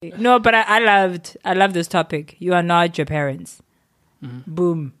No, but I love this topic. You are not your parents.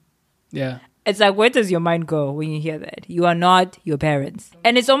 Boom. Yeah. It's like, where does your mind go when you hear that? You are not your parents.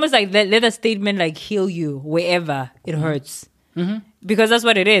 And it's almost like let a statement like heal you wherever it hurts. Because that's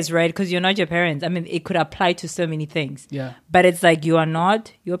what it is, right? Because you're not your parents. I mean, it could apply to so many things. Yeah. But it's like, you are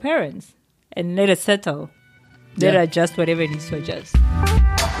not your parents. And let it settle. Let it adjust whatever it needs to adjust.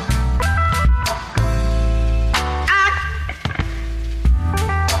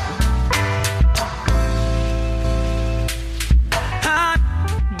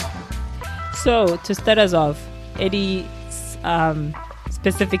 So, to start us off, Eddie's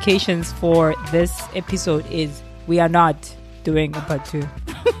specifications for this episode is we are not doing a part 2.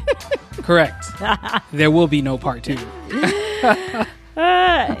 Correct. There will be no part 2.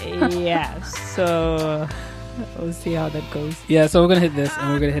 Yeah, so we'll see how that goes. Yeah, so we're going to hit this,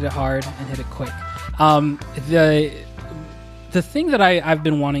 and we're going to hit it hard and hit it quick. The thing that I've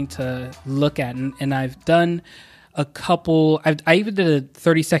been wanting to look at, and I've done a couple, I even did a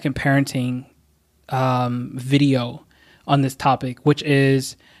 30-second parenting video on this topic, which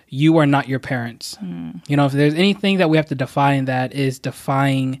is you are not your parents. You know, if there's anything that we have to define, that is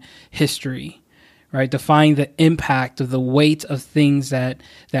defying history, right? Defying the impact of the weight of things that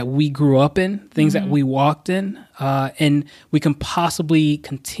we grew up in, things that we walked in, and we can possibly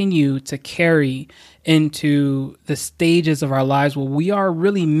continue to carry into the stages of our lives where we are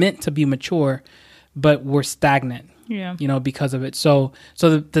really meant to be mature, but we're stagnant. Yeah. You know, because of it. So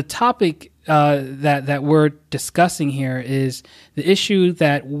the topic that we're discussing here is the issue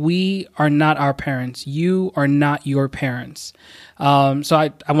that we are not our parents. You are not your parents. So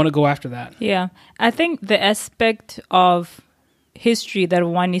I want to go after that. Yeah. I think the aspect of history that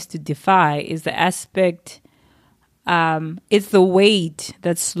one needs to defy is the aspect, it's the weight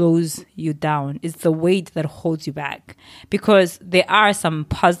that slows you down. It's the weight that holds you back. Because there are some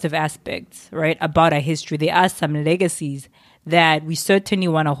positive aspects, right, about our history. There are some legacies that we certainly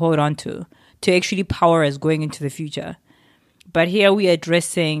want to hold on to actually power us going into the future. But here we are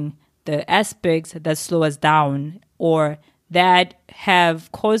addressing the aspects that slow us down or that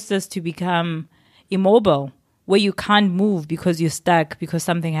have caused us to become immobile, where you can't move because you're stuck because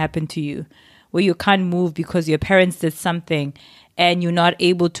something happened to you, where you can't move because your parents did something and you're not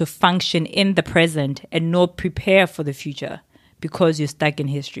able to function in the present and not prepare for the future because you're stuck in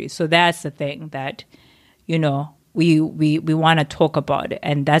history. So that's the thing that, you know, we want to talk about,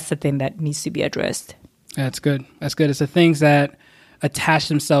 and that's the thing that needs to be addressed. That's good. That's good. It's the things that attach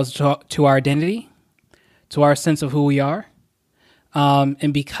themselves to our identity, to our sense of who we are.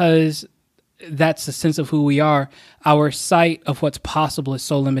 And because that's the sense of who we are, our sight of what's possible is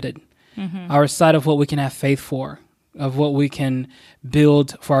so limited. Our sight of what we can have faith for, of what we can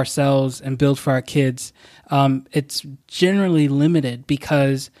build for ourselves and build for our kids, it's generally limited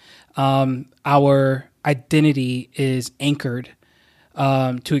because our identity is anchored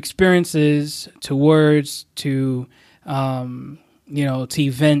to experiences, to words, to to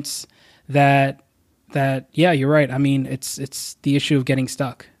events that yeah, you're right. I mean, it's the issue of getting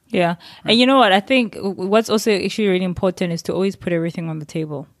stuck. Yeah, Right. And you know what? I think what's also actually really important is to always put everything on the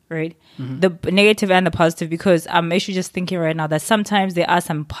table. Right? The negative and the positive, because I'm actually just thinking right now that sometimes there are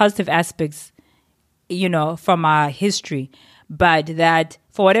some positive aspects, you know, from our history, but that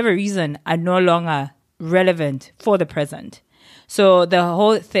for whatever reason are no longer relevant for the present. So the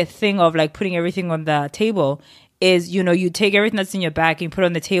whole thing of like putting everything on the table is, you know, you take everything that's in your back and you put it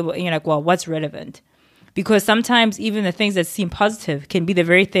on the table and you're like, well, what's relevant? Because sometimes even the things that seem positive can be the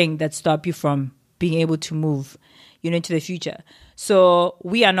very thing that stop you from being able to move, you know, into the future. So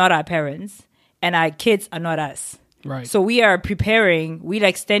we are not our parents and our kids are not us. Right. So we are preparing, we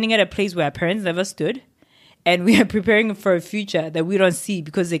like standing at a place where our parents never stood, and we are preparing for a future that we don't see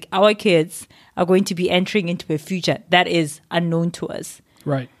because like our kids are going to be entering into a future that is unknown to us.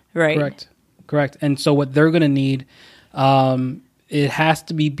 Right. Right. Correct. And so what they're going to need, it has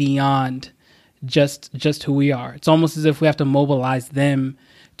to be beyond just who we are. It's almost as if we have to mobilize them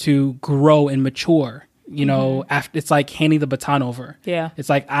to grow and mature. You know, after it's like handing the baton over. Yeah. It's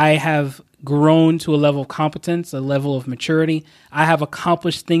like I have grown to a level of competence, a level of maturity. I have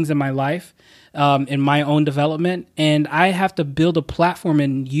accomplished things in my life, in my own development, and I have to build a platform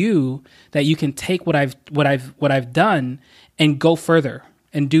in you that you can take what I've done and go further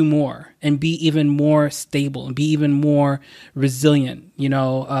and do more and be even more stable and be even more resilient, you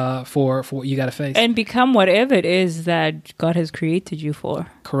know, for what you got to face. And become whatever it is that God has created you for.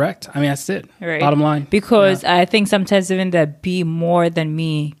 Correct. I mean, that's it. Right. Bottom line. Because I think sometimes even that be more than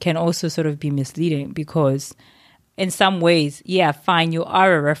me can also sort of be misleading because in some ways, yeah, fine, you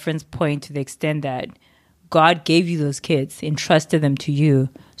are a reference point to the extent that God gave you those kids, entrusted them to you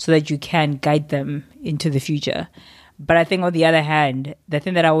so that you can guide them into the future. But I think on the other hand, the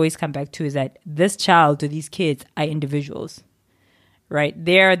thing that I always come back to is that this child or these kids are individuals, right?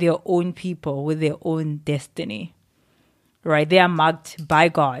 They are their own people with their own destiny, right? They are marked by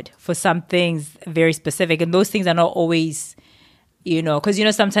God for some things very specific. And those things are not always,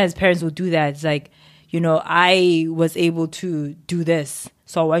 because, sometimes parents will do that. It's like, I was able to do this,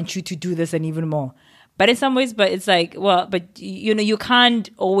 so I want you to do this and even more. But in some ways, but it's like, well, but, you can't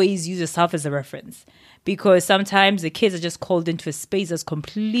always use yourself as a reference, because sometimes the kids are just called into a space that's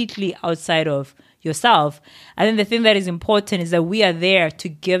completely outside of yourself. I think the thing that is important is that we are there to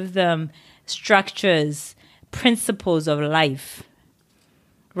give them structures, principles of life,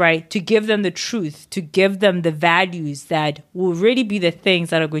 right? To give them the truth, to give them the values that will really be the things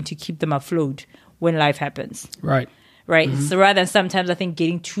that are going to keep them afloat when life happens. Right. Right. Mm-hmm. So rather than sometimes I think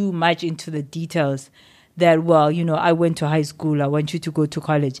getting too much into the details that, well, I went to high school, I want you to go to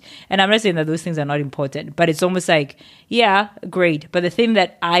college. And I'm not saying that those things are not important, but it's almost like, yeah, great. But the thing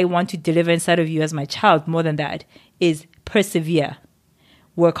that I want to deliver inside of you as my child more than that is persevere,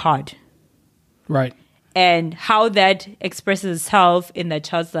 work hard. Right. And how that expresses itself in that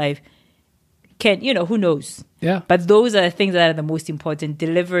child's life can, who knows? Yeah. But those are the things that are the most important,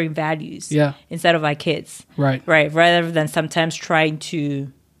 delivering values inside of our kids. Right. Right. Rather than sometimes trying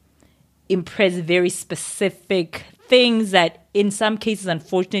to impress very specific things that in some cases,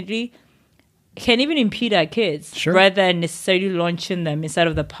 unfortunately, can even impede our kids. Sure. Rather than necessarily launching them inside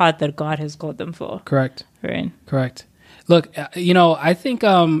of the path that God has called them for. Correct. Right. Correct. Look, I think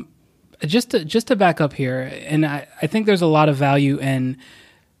just to back up here, and I think there's a lot of value in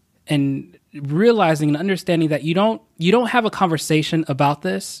realizing and understanding that you don't have a conversation about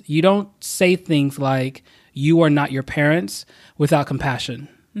this. You don't say things like you are not your parents without compassion.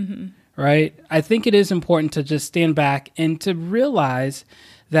 Mm-hmm. Right? I think it is important to just stand back and to realize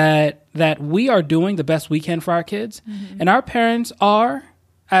that we are doing the best we can for our kids, mm-hmm. and our parents are,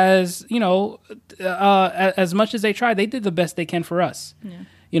 as as much as they try, they did the best they can for us.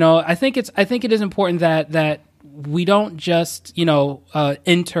 Yeah. I think it is important that we don't just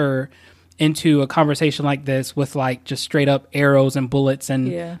enter into a conversation like this with like just straight up arrows and bullets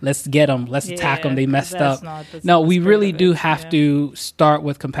and let's get them, let's attack them, they messed up. No, we really do have to start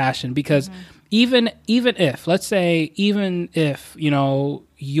with compassion, because mm-hmm. even if, let's say, even if,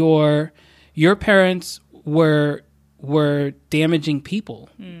 your parents were damaging people,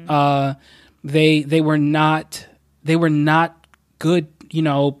 they were not good,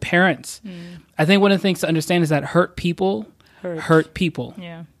 parents. I think one of the things to understand is that hurt people hurt people.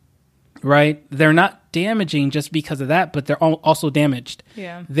 Yeah. Right? They're not damaging just because of that, but they're also damaged.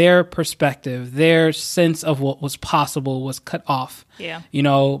 Yeah. Their perspective, their sense of what was possible was cut off. Yeah.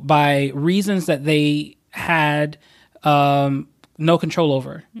 By reasons that they had no control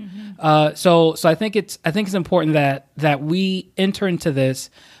over. Mm-hmm. So I think it's important that we enter into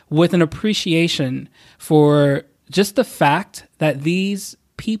this with an appreciation for just the fact that these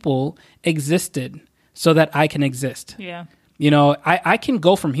people existed so that I can exist. Yeah. I can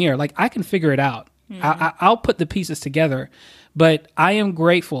go from here. Like, I can figure it out. Mm-hmm. I'll put the pieces together. But I am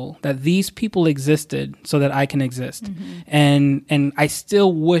grateful that these people existed so that I can exist. Mm-hmm. And I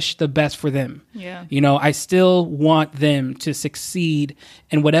still wish the best for them. Yeah. I still want them to succeed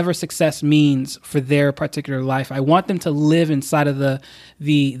in whatever success means for their particular life. I want them to live inside of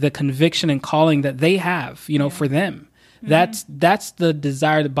the conviction and calling that they have, for them. Mm-hmm. That's the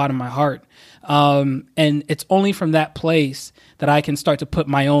desire at the bottom of my heart. And it's only from that place that I can start to put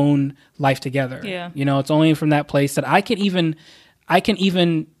my own life together. Yeah. It's only from that place that I can even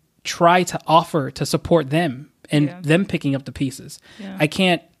try to offer to support them and them picking up the pieces. Yeah.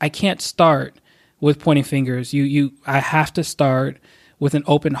 I can't start with pointing fingers. I have to start with an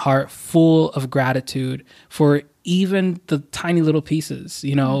open heart full of gratitude for even the tiny little pieces,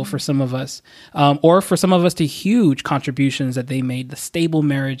 for some of us, or for some of us, the huge contributions that they made, the stable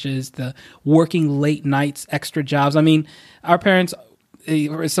marriages, the working late nights, extra jobs. I mean, our parents,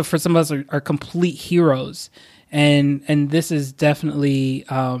 so for some of us, are complete heroes. And this is definitely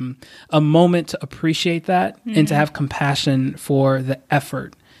a moment to appreciate that, mm-hmm. and to have compassion for the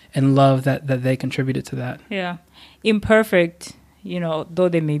effort and love that they contributed to that. Yeah. Imperfect, though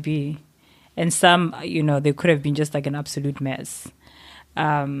they may be. And some, they could have been just like an absolute mess.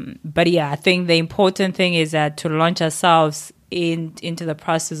 But I think the important thing is that to launch ourselves into the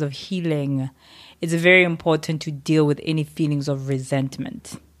process of healing, it's very important to deal with any feelings of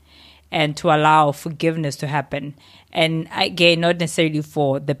resentment and to allow forgiveness to happen. And again, not necessarily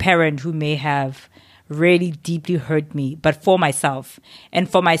for the parent who may have really deeply hurt me, but for myself, and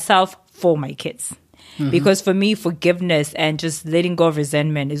for myself, for my kids. Because for me, forgiveness and just letting go of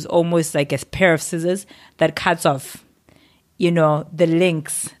resentment is almost like a pair of scissors that cuts off, the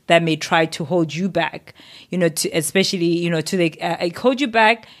links that may try to hold you back, to especially, to hold you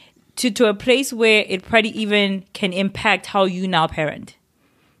back to a place where it probably even can impact how you now parent.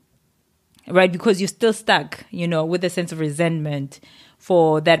 Right? Because you're still stuck, with a sense of resentment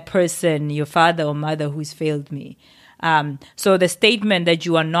for that person, your father or mother who's failed me. So the statement that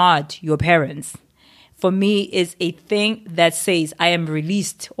you are not your parents, for me, is a thing that says I am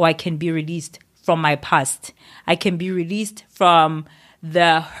released, or I can be released from my past. I can be released from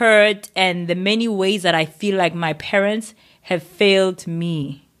the hurt and the many ways that I feel like my parents have failed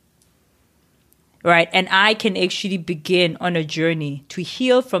me. Right? And I can actually begin on a journey to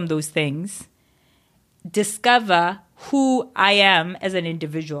heal from those things, discover who I am as an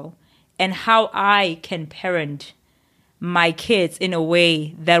individual, and how I can parent my kids in a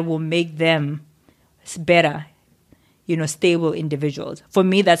way that will make them better, stable individuals. For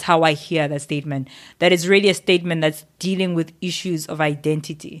me, that's how I hear that statement. That is really a statement that's dealing with issues of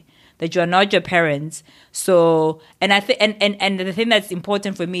identity, that you're not your parents. So, and I think, and the thing that's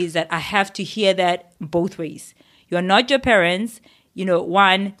important for me is that I have to hear that both ways. You're not your parents,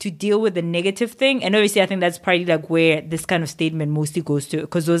 one, to deal with the negative thing. And obviously, I think that's probably like where this kind of statement mostly goes to,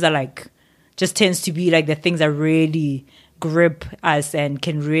 because those are like, just tends to be like the things that really grip us and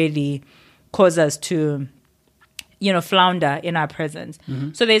can really cause us to, flounder in our presence.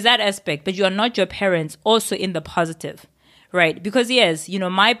 So there's that aspect, but you are not your parents also in the positive, right? Because yes,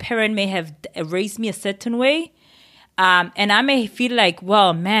 my parent may have raised me a certain way, and I may feel like,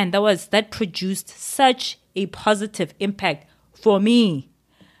 well, man, that produced such a positive impact for me.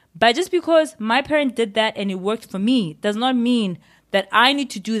 But just because my parent did that and it worked for me does not mean that I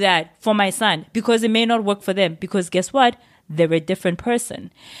need to do that for my son, because it may not work for them, because guess what? They're a different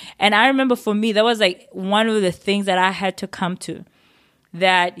person. And I remember for me, that was like one of the things that I had to come to,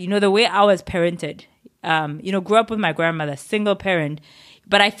 that, the way I was parented, grew up with my grandmother, single parent,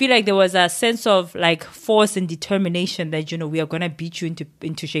 but I feel like there was a sense of like force and determination that, we are going to beat you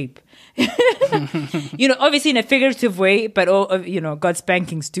into shape. Obviously in a figurative way, but, God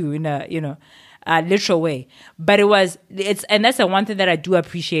spankings too in a literal way. But and that's the one thing that I do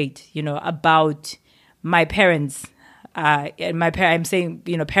appreciate, about my parents. I'm saying,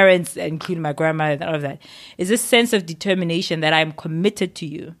 parents, including my grandma and all of that, is this sense of determination that I'm committed to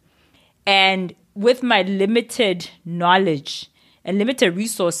you. And with my limited knowledge and limited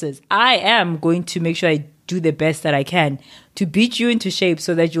resources, I am going to make sure I do the best that I can to beat you into shape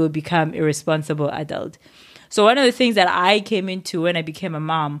so that you will become a responsible adult. So one of the things that I came into when I became a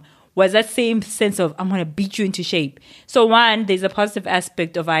mom was that same sense of, I'm going to beat you into shape. So one, there's a positive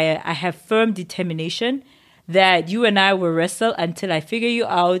aspect of I have firm determination that you and I will wrestle until I figure you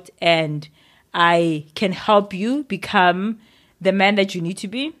out and I can help you become the man that you need to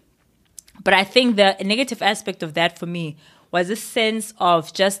be. But I think the negative aspect of that for me was a sense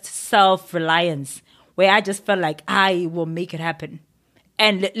of just self-reliance, where I just felt like I will make it happen.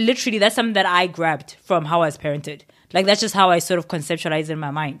 And literally, that's something that I grabbed from how I was parented. Like, that's just how I sort of conceptualized in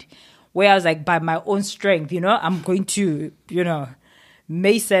my mind, where I was like, by my own strength, I'm going to,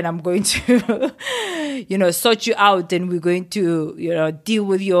 Mason, I'm going to, sort you out, and we're going to, deal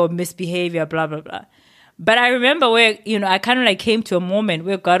with your misbehavior, blah, blah, blah. But I remember where, I kind of like came to a moment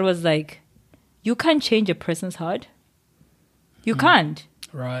where God was like, you can't change a person's heart. You can't.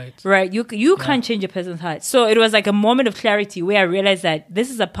 Right. You can't change a person's heart. So it was like a moment of clarity where I realized that this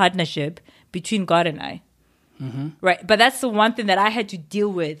is a partnership between God and I. Right. But that's the one thing that I had to deal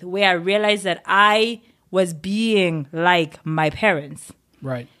with, where I realized that I was being like my parents.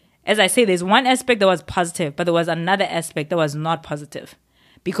 Right. As I say, there's one aspect that was positive, but there was another aspect that was not positive,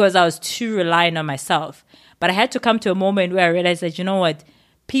 because I was too reliant on myself. But I had to come to a moment where I realized that, what?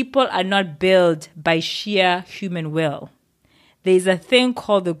 People are not built by sheer human will. There's a thing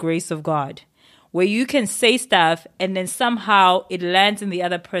called the grace of God, where you can say stuff and then somehow it lands in the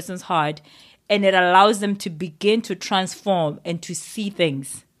other person's heart and it allows them to begin to transform and to see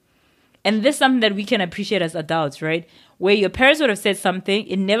things. And this is something that we can appreciate as adults, right? Where your parents would have said something,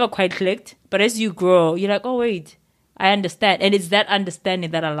 it never quite clicked, but as you grow, you're like, oh, wait, I understand. And it's that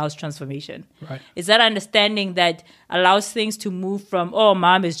understanding that allows transformation. Right. It's that understanding that allows things to move from, oh,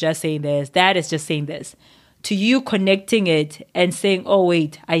 mom is just saying this, dad is just saying this, to you connecting it and saying, oh,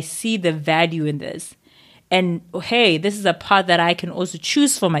 wait, I see the value in this. And, hey, this is a path that I can also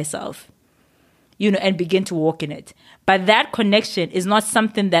choose for myself, and begin to walk in it. But that connection is not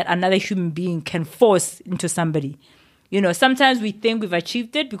something that another human being can force into somebody. Sometimes we think we've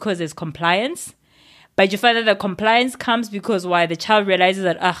achieved it because there's compliance. But you find that the compliance comes because why? The child realizes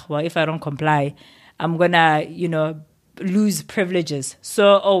that, if I don't comply, I'm going to, lose privileges.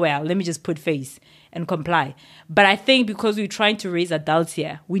 So, oh well, let me just put face and comply. But I think because we're trying to raise adults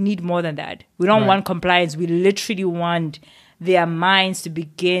here, we need more than that. We don't want compliance. We literally want their minds to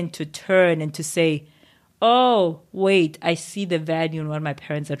begin to turn and to say, oh, wait, I see the value in what my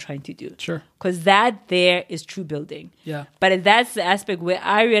parents are trying to do. Sure. Because that there is true building. Yeah. But that's the aspect where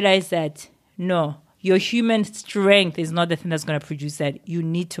I realize that, no, your human strength is not the thing that's going to produce that. You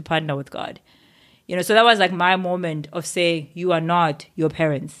need to partner with God. So that was like my moment of saying, you are not your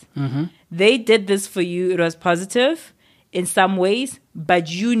parents. Mm-hmm. They did this for you. It was positive in some ways, but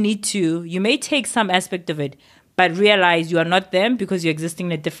you may take some aspect of it, but realize you are not them because you're existing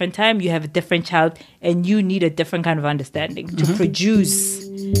in a different time. You have a different child and you need a different kind of understanding to produce,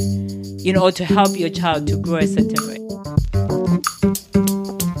 or to help your child to grow a certain way.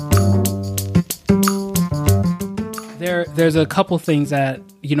 There's a couple things that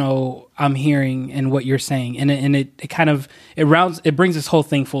I'm hearing in what you're saying, and it brings this whole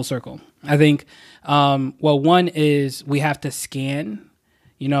thing full circle. I think one is we have to scan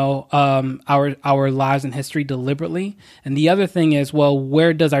our lives and history deliberately, and the other thing is,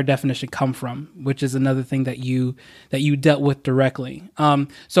 where does our definition come from, which is another thing that you dealt with directly.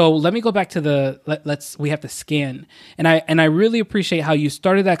 So let me go back to we have to scan, and I really appreciate how you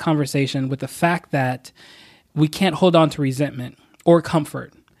started that conversation with the fact that we can't hold on to resentment or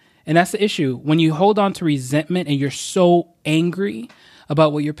comfort. And that's the issue. When you hold on to resentment and you're so angry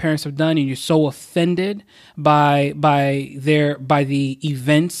about what your parents have done and you're so offended by the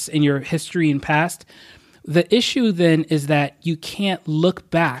events in your history and past, the issue then is that you can't look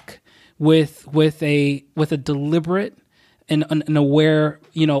back with a deliberate and an aware,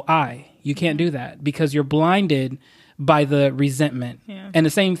 eye. You can't do that because you're blinded by the resentment. Yeah. And the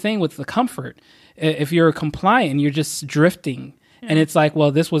same thing with the comfort. If you're compliant, you're just drifting. Yeah. And it's like,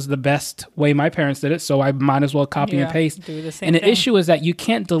 this was the best way my parents did it, so I might as well copy and paste. Do the same and the thing. issue is that you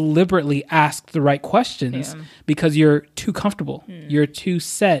can't deliberately ask the right questions because you're too comfortable. You're too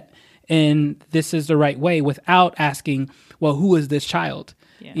set in this is the right way without asking, who is this child?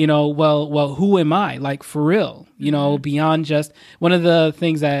 Yeah. Who am I? Like, for real, beyond just one of the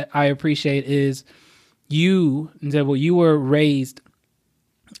things that I appreciate is you were raised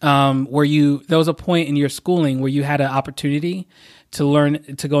there was a point in your schooling where you had an opportunity to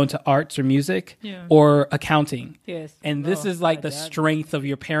learn to go into arts or music or accounting. Yes. And this is like the strength of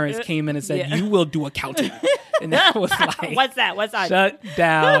your parents came in and said, you will do accounting. And that was like, what's that? Shut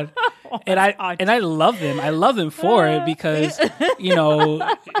down. And I love them. I love them for it because, you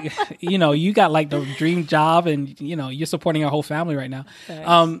got like the dream job and, you're supporting our whole family right now.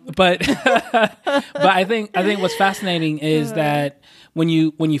 But I think what's fascinating is that when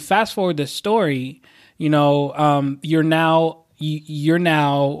you fast forward the story, you're now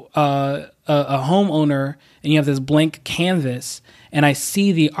a homeowner and you have this blank canvas, and I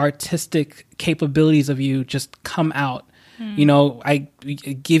see the artistic capabilities of you just come out. I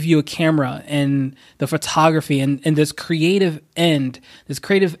give you a camera and the photography and this creative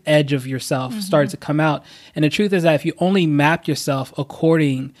edge of yourself started to come out. And the truth is that if you only mapped yourself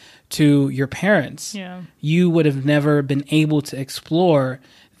according to your parents, you would have never been able to explore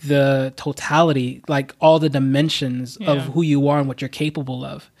the totality, like all the dimensions of who you are and what you're capable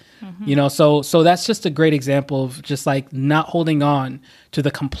of. So that's just a great example of just like not holding on to the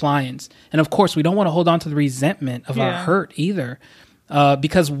compliance. And of course, we don't want to hold on to the resentment of our hurt either,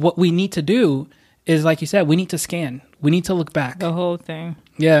 because what we need to do is, like you said, we need to scan. We need to look back. The whole thing.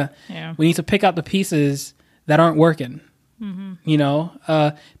 Yeah. We need to pick out the pieces that aren't working.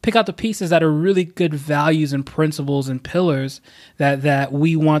 Pick out the pieces that are really good values and principles and pillars that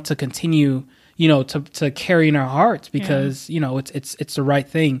we want to continue to carry in our hearts because, it's the right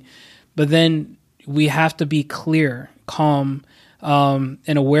thing. But then we have to be clear, calm, and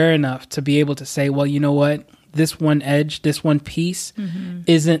aware enough to be able to say, well, you know what? This one edge, this one piece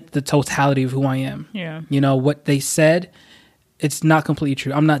isn't the totality of who I am. Yeah. What they said, it's not completely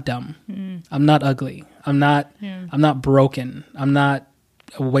true. I'm not dumb. I'm not ugly. I'm not broken. I'm not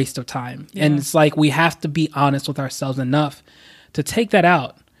a waste of time. Yeah. And it's like we have to be honest with ourselves enough to take that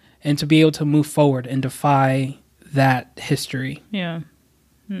out and to be able to move forward and defy that history. Yeah.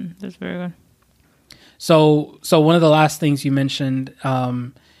 That's very good. So one of the last things you mentioned,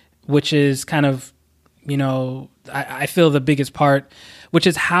 which is kind of, I feel the biggest part, which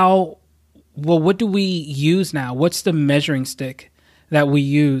is what do we use now? What's the measuring stick that we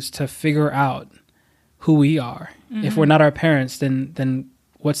use to figure out who we are? If we're not our parents, then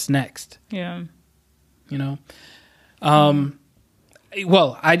what's next? Yeah.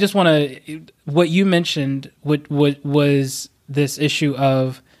 Well, I just want to, what you mentioned was this issue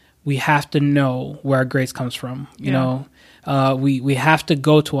of we have to know where our grace comes from. You Yeah. know, we have to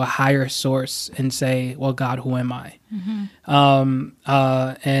go to a higher source and say, well, God, who am I?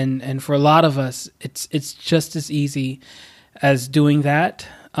 And for a lot of us, it's just as easy as doing that.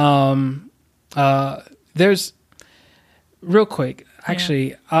 There's real quick,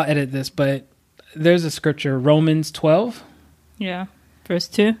 actually, I'll edit this, but there's a scripture, Romans 12, Yeah. Verse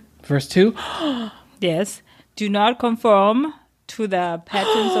 2. verse 2. Yes. Do not conform to the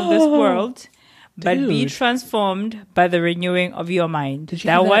patterns of this world, but be Dude. transformed by the renewing of your mind. Did you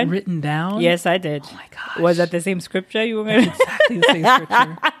have that written down? Yes, I did. Oh my gosh. Was that the same scripture you were going to? Exactly the same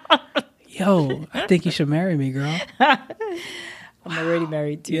scripture. Yo, I think you should marry me, girl. I'm already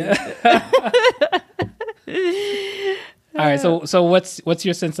married to you. All right, so what's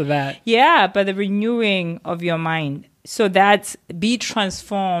your sense of that? Yeah, by the renewing of your mind. So that's be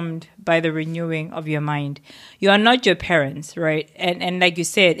transformed by the renewing of your mind. You are not your parents, right? And like you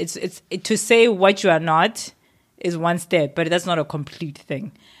said, it's to say what you are not is one step, but that's not a complete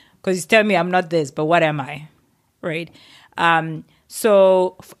thing. Because you tell me I'm not this, but what am I, right?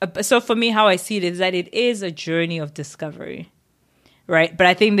 So for me, how I see it is that it is a journey of discovery. Right. But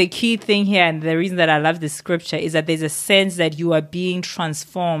I think the key thing here, and the reason that I love this scripture, is that there's a sense that you are being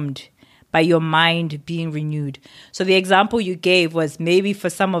transformed by your mind being renewed. So the example you gave was maybe for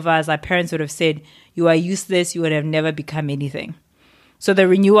some of us, our parents would have said, you are useless, you would have never become anything. So the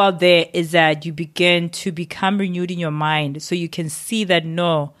renewal there is that you begin to become renewed in your mind so you can see that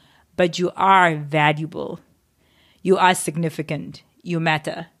no, but you are valuable. You are significant. You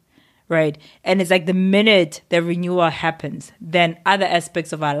matter. Right. And it's like the minute the renewal happens, then other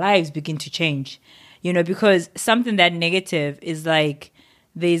aspects of our lives begin to change, you know, because something that negative is like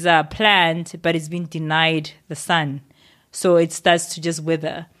there's a plant, but it's been denied the sun. So it starts to just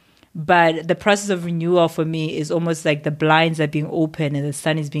wither. But the process of renewal for me is almost like the blinds are being opened and the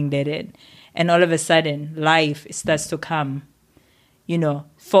sun is being let in. And all of a sudden, life starts to come, you know,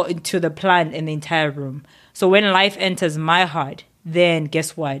 to the plant in the entire room. So when life enters my heart, then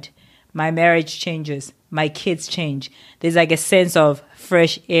guess what? My marriage changes. My kids change. There's like a sense of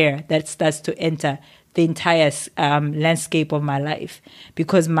fresh air that starts to enter the entire landscape of my life,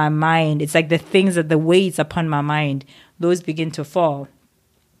 because my mind, it's like the things that the weights upon my mind, those begin to fall,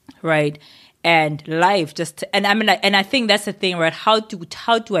 right? And life just, and I mean, and I think that's the thing, right? How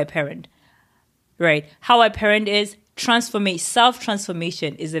do I parent, right? How I parent is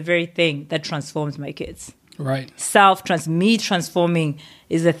self-transformation is the very thing that transforms my kids. Right. Me transforming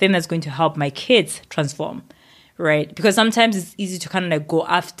is the thing that's going to help my kids transform, right? Because sometimes it's easy to kind of like go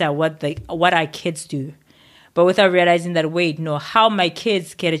after what our kids do, but without realizing that, wait, no, how my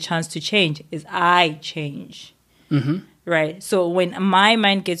kids get a chance to change is I change, right? So when my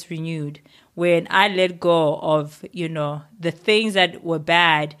mind gets renewed, when I let go of, you know, the things that were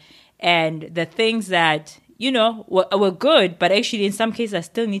bad and the things that, you know, were good, but actually in some cases I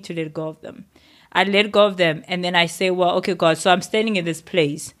still need to let go of them. I let go of them, and then I say, well, okay, God, so I'm standing in this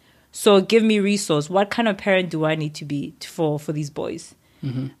place. So give me resource. What kind of parent do I need to be for these boys?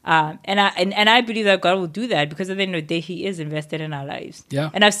 And I believe that God will do that, because at the end of the day, He is invested in our lives.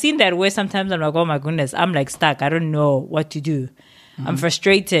 Yeah. And I've seen that where sometimes I'm like, oh my goodness, I'm like stuck. I don't know what to do. I'm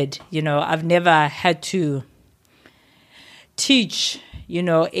frustrated. You know, I've never had to teach, you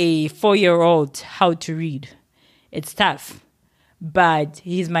know, a 4-year-old how to read. It's tough. But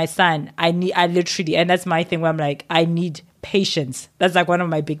he's my son. I literally, and that's my thing where I'm like, I need patience. That's like one of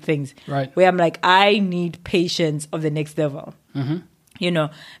my big things. Right. Where I'm like, I need patience of the next level. You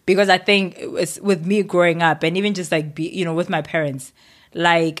know, because I think it was with me growing up, and even just like, you know, with my parents,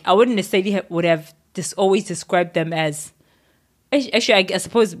 like I wouldn't necessarily would have always described them as, actually, I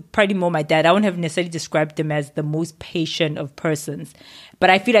suppose probably more my dad. I wouldn't have necessarily described them as the most patient of persons. But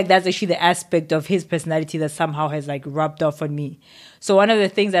I feel like that's actually the aspect of his personality that somehow has like rubbed off on me. So one of the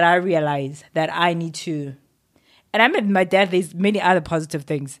things that I realized that I need to, and I met my dad, there's many other positive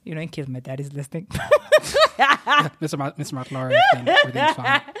things, you know, in case my dad is listening. Mr. McLaurin, everything's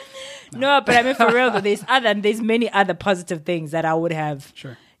fine. No, but I mean, for real though, there's many other positive things that I would have,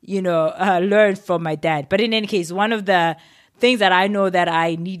 you know, learned from my dad. But in any case, one of the things that I know that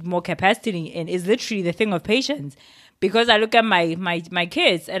I need more capacity in is literally the thing of patience. Because I look at my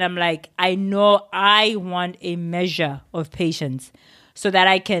kids and I'm like, I know I want a measure of patience so that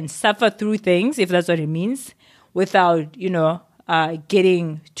I can suffer through things, if that's what it means, without, you know,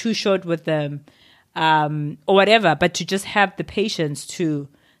 getting too short with them or whatever, but to just have the patience to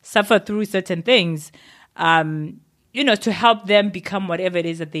suffer through certain things, you know, to help them become whatever it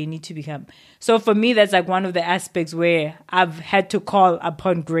is that they need to become. So for me, that's like one of the aspects where I've had to call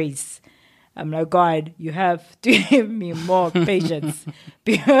upon grace. I'm like, God, you have to give me more patience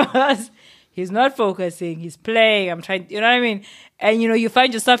because he's not focusing, he's playing, I'm trying, you know what I mean? And, you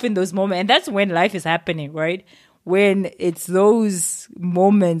find yourself in those moments. And that's when life is happening, right? When it's those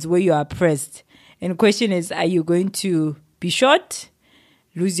moments where you are pressed. And the question is, are you going to be short,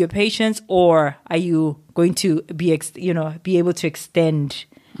 lose your patience, or are you going to be able to extend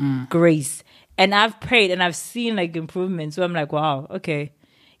grace? And I've prayed and I've seen like improvements. So I'm like, wow, okay.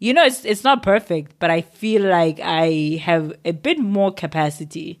 It's not perfect, but I feel like I have a bit more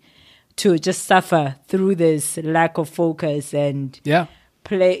capacity to just suffer through this lack of focus and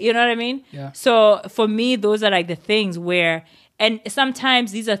play. You know what I mean? Yeah. So for me, those are like the things where, and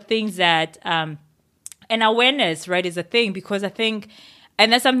sometimes these are things that, and awareness, right, is a thing, because I think,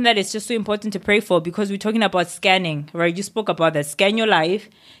 and that's something that is just so important to pray for, because we're talking about scanning, right? You spoke about that. Scan your life,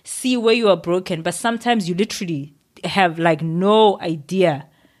 see where you are broken, but sometimes you literally have like no idea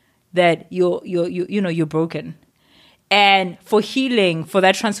that you're broken. And for healing, for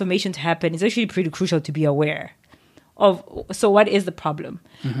that transformation to happen, it's actually pretty crucial to be aware of, so what is the problem,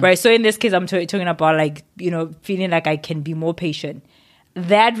 right? So in this case, I'm talking about like, feeling like I can be more patient.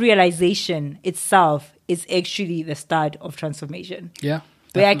 That realization itself is actually the start of transformation. Yeah.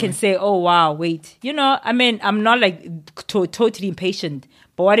 Where I can say, oh, wow, wait, I'm not like totally impatient,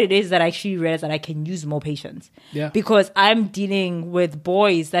 but what it is that I actually realize that I can use more patience. Yeah. Because I'm dealing with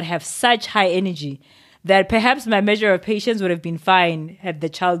boys that have such high energy that perhaps my measure of patience would have been fine had the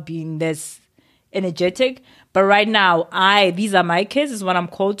child been this energetic. But right now, these are my kids, is what I'm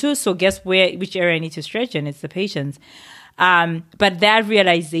called to. So guess which area I need to stretch in? It's the patience. But that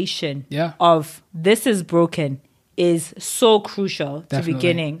realization of this is broken is so crucial to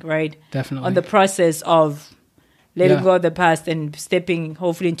beginning, right? Definitely. On the process of letting go of the past and stepping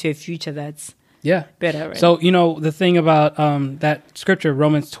hopefully into a future that's better, right? So, the thing about that scripture,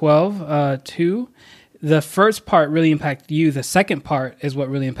 Romans 12, 2, the first part really impacted you. The second part is what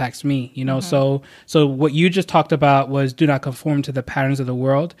really impacts me, So what you just talked about was do not conform to the patterns of the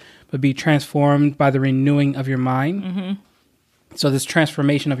world, but be transformed by the renewing of your mind. So this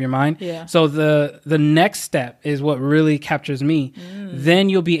transformation of your mind. Yeah. So the next step is what really captures me. Then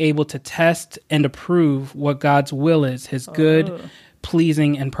you'll be able to test and approve what God's will is, his good,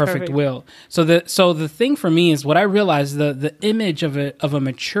 pleasing, and perfect will. So the thing for me is what I realize, the image of a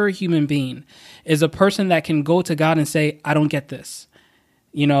mature human being is a person that can go to God and say, I don't get this,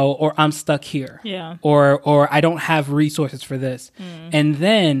 or I'm stuck here, or I don't have resources for this. And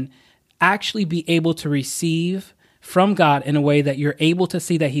then actually be able to receive from God in a way that you're able to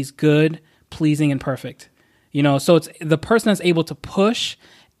see that he's good, pleasing, and perfect. So it's the person that's able to push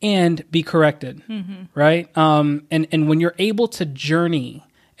and be corrected, right? And when you're able to journey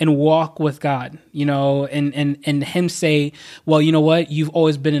and walk with God, and him say, well, you know what? You've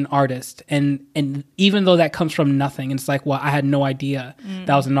always been an artist. And even though that comes from nothing, it's like, well, I had no idea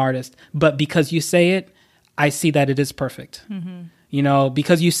that I was an artist. But because you say it, I see that it is perfect.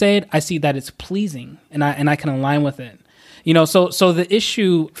 Because you say it, I see that it's pleasing and I can align with it. So the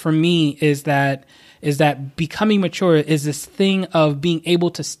issue for me is that becoming mature is this thing of being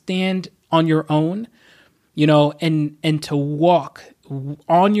able to stand on your own, and to walk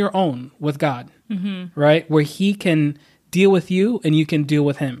on your own with God, right? Where he can deal with you and you can deal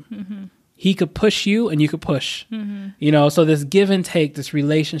with him. He could push you and you could push, so this give and take, this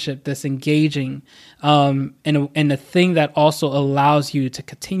relationship, this engaging, and the thing that also allows you to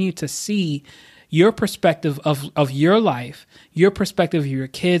continue to see your perspective of your life, your perspective of your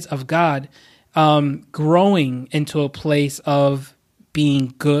kids, of God, growing into a place of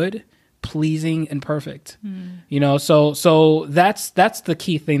being good, pleasing, and perfect. So that's the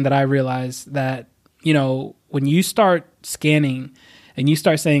key thing that I realized, that, when you start scanning and you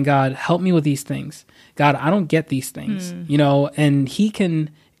start saying, God, help me with these things. God, I don't get these things, and he can,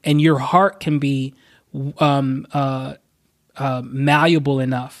 and your heart can be malleable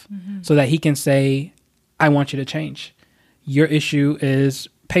enough so that he can say, I want you to change. Your issue is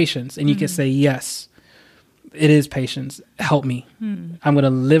patience. And you can say, yes, it is patience. Help me. I'm going to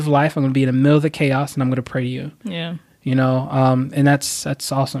live life. I'm going to be in the middle of the chaos and I'm going to pray to you. Yeah. And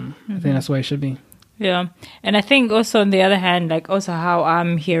that's awesome. I think that's the way it should be. Yeah. And I think also on the other hand, like also how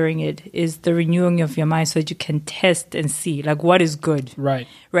I'm hearing it is the renewing of your mind so that you can test and see like what is good. Right.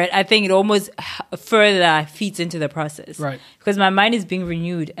 Right. I think it almost further feeds into the process. Right. Because my mind is being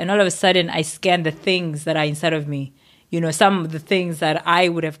renewed and all of a sudden I scan the things that are inside of me, some of the things that I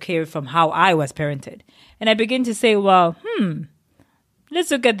would have carried from how I was parented. And I begin to say, well,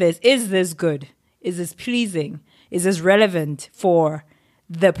 let's look at this. Is this good? Is this pleasing? Is this relevant for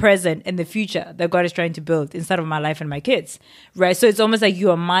the present and the future that God is trying to build inside of my life and my kids, right? So it's almost like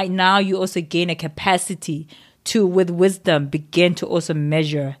now you also gain a capacity to, with wisdom, begin to also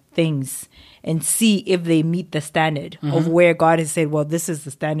measure things and see if they meet the standard of where God has said, well, this is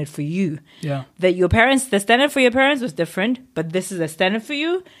the standard for you. Yeah. That your parents, the standard for your parents was different, but this is the standard for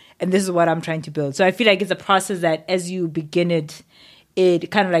you, and this is what I'm trying to build. So I feel like it's a process that as you begin it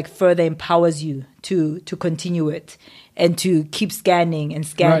kind of like further empowers you to continue it and to keep scanning and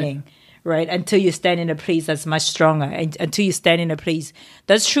scanning, right? Until you stand in a place that's much stronger, and until you stand in a place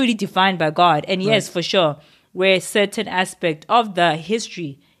that's truly defined by God. And yes, for sure, where certain aspect of the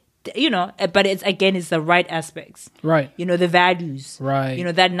history, but it's the right aspects, Right. the values,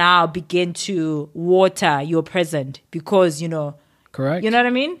 Right. that now begin to water your present because, Correct. you know what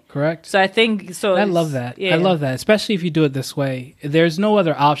I mean? Correct. So I think, I love that. Yeah. I love that, especially if you do it this way. There's no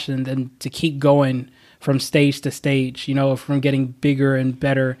other option than to keep going from stage to stage, from getting bigger and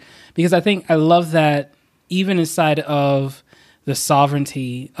better. Because I love that even inside of the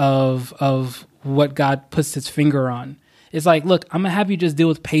sovereignty of what God puts his finger on. It's like, look, I'm gonna have you just deal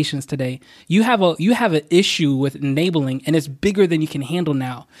with patience today. You have an issue with enabling, and it's bigger than you can handle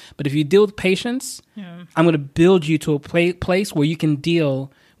now. But if you deal with patience, I'm gonna build you to a place where you can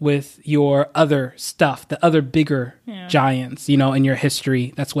deal with your other stuff, the other bigger giants, in your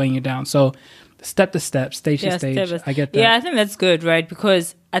history that's weighing you down. So step to step, stage to stage. I get that. Yeah, I think that's good, right?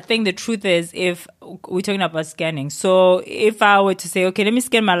 Because I think the truth is, if we're talking about scanning, so if I were to say, okay, let me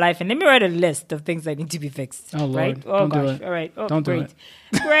scan my life and let me write a list of things that need to be fixed. Oh, Lord. Right? Don't do it. All right. Oh, Don't do great.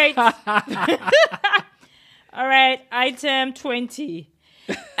 it. Great. All right. Item 20.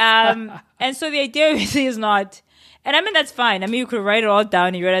 And so the idea obviously is not, and I mean, that's fine. I mean, you could write it all down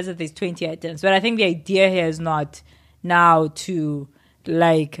and you realize that there's 20 items. But I think the idea here is not now to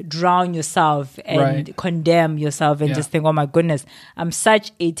like drown yourself and condemn yourself and just think, oh my goodness, I'm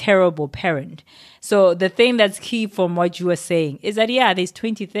such a terrible parent. So the thing that's key from what you were saying is that, there's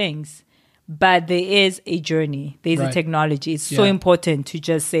 20 things, but there is a journey. There's a technology. It's so important to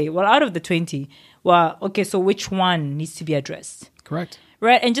just say, well, out of the 20, so which one needs to be addressed? Correct.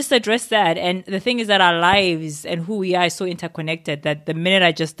 Right, and just address that. And the thing is that our lives and who we are is so interconnected that the minute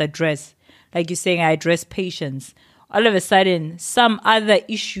I just address, like you're saying, I address patience, all of a sudden, some other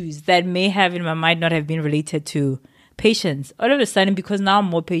issues that may have in my mind not have been related to patience, all of a sudden, because now I'm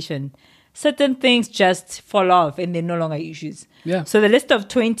more patient, certain things just fall off and they're no longer issues. Yeah. So the list of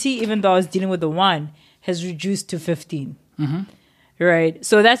 20, even though I was dealing with the one, has reduced to 15. Right?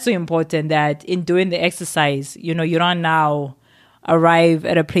 So that's so important that in doing the exercise, you don't now arrive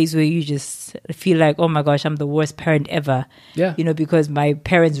at a place where you just feel like, oh my gosh, I'm the worst parent ever. Yeah. Because my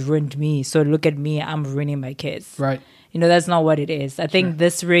parents ruined me. So look at me, I'm ruining my kids. Right. That's not what it is. I think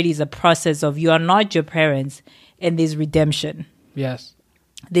this really is a process of you are not your parents and there's redemption. Yes.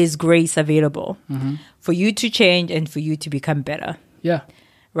 There's grace available for you to change and for you to become better. Yeah.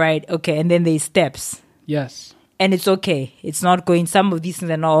 Right. Okay. And then there's steps. Yes. And it's okay. It's not going, some of these things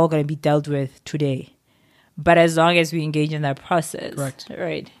are not all going to be dealt with today. But as long as we engage in that process,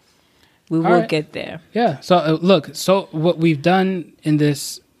 right, we will get there. Yeah. So look, so what we've done in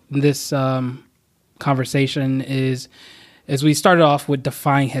this conversation is we started off with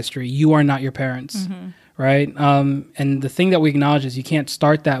defying history. You are not your parents, right? And the thing that we acknowledge is you can't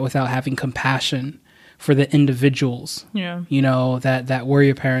start that without having compassion for the individuals, that were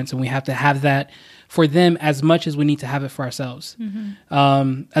your parents, and we have to have that for them as much as we need to have it for ourselves.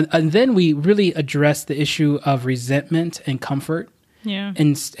 And then we really address the issue of resentment and comfort. Yeah.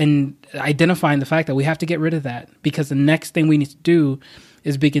 And identifying the fact that we have to get rid of that, because the next thing we need to do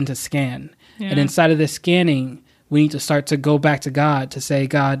is begin to scan. Yeah. And inside of this scanning, we need to start to go back to God to say,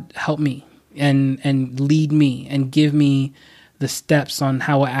 God, help me and lead me and give me the steps on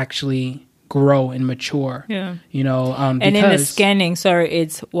how I actually grow and mature. Yeah. And in the scanning,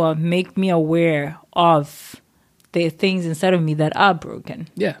 it's make me aware of the things inside of me that are broken.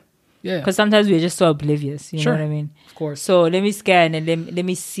 Yeah. Yeah. Because sometimes we're just so oblivious, you know what I mean? Of course. So let me scan and let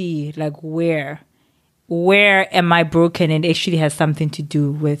me see like where am I broken, and it actually has something to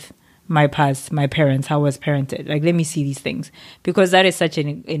do with my past, my parents, how I was parented. Like, let me see these things, because that is such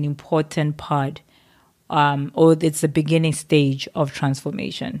an important part, or it's the beginning stage of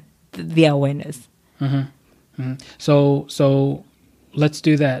transformation, the awareness. So let's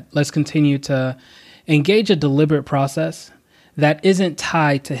do that. Let's continue to engage a deliberate process that isn't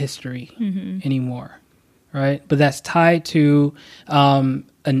tied to history anymore, right? But that's tied to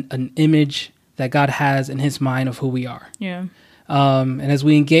an image that God has in his mind of who we are. Yeah. And as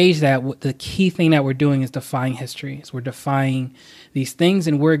we engage that, the key thing that we're doing is defying history. Is we're defying these things,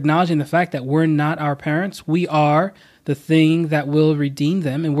 and we're acknowledging the fact that we're not our parents. We are the thing that will redeem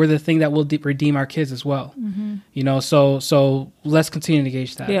them, and we're the thing that will redeem our kids as well. You know, so let's continue to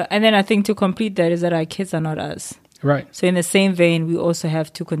gauge that. Yeah, and then I think to complete that is that our kids are not us. Right. So in the same vein, we also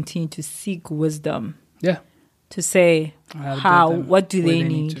have to continue to seek wisdom. Yeah. To say what do they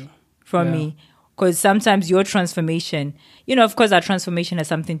need from me? Because sometimes your transformation, you know, of course, our transformation has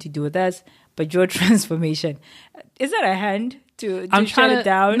something to do with us, but your transformation, is that a hand to shut it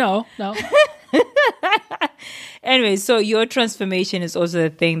down? No. Anyway, so your transformation is also the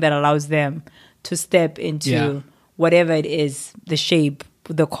thing that allows them to step into whatever it is, the shape,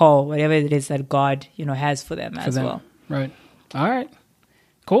 the call, whatever it is that God, you know, has for them as well. Right. All right.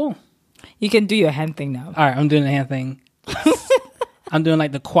 Cool. You can do your hand thing now. All right, I'm doing the hand thing. I'm doing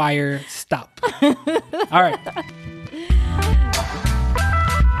like the choir stop. All right.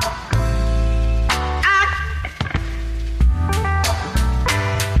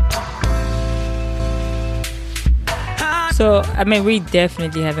 So, I mean, we're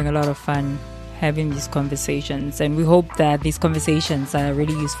definitely having a lot of fun having these conversations, and we hope that these conversations are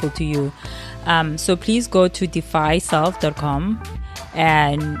really useful to you. So please go to defyself.com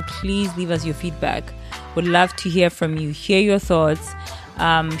and please leave us your feedback. Would love to hear from you, hear your thoughts,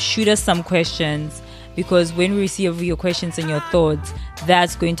 shoot us some questions, because when we receive your questions and your thoughts,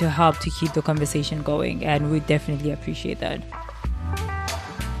 that's going to help to keep the conversation going, and we definitely appreciate that.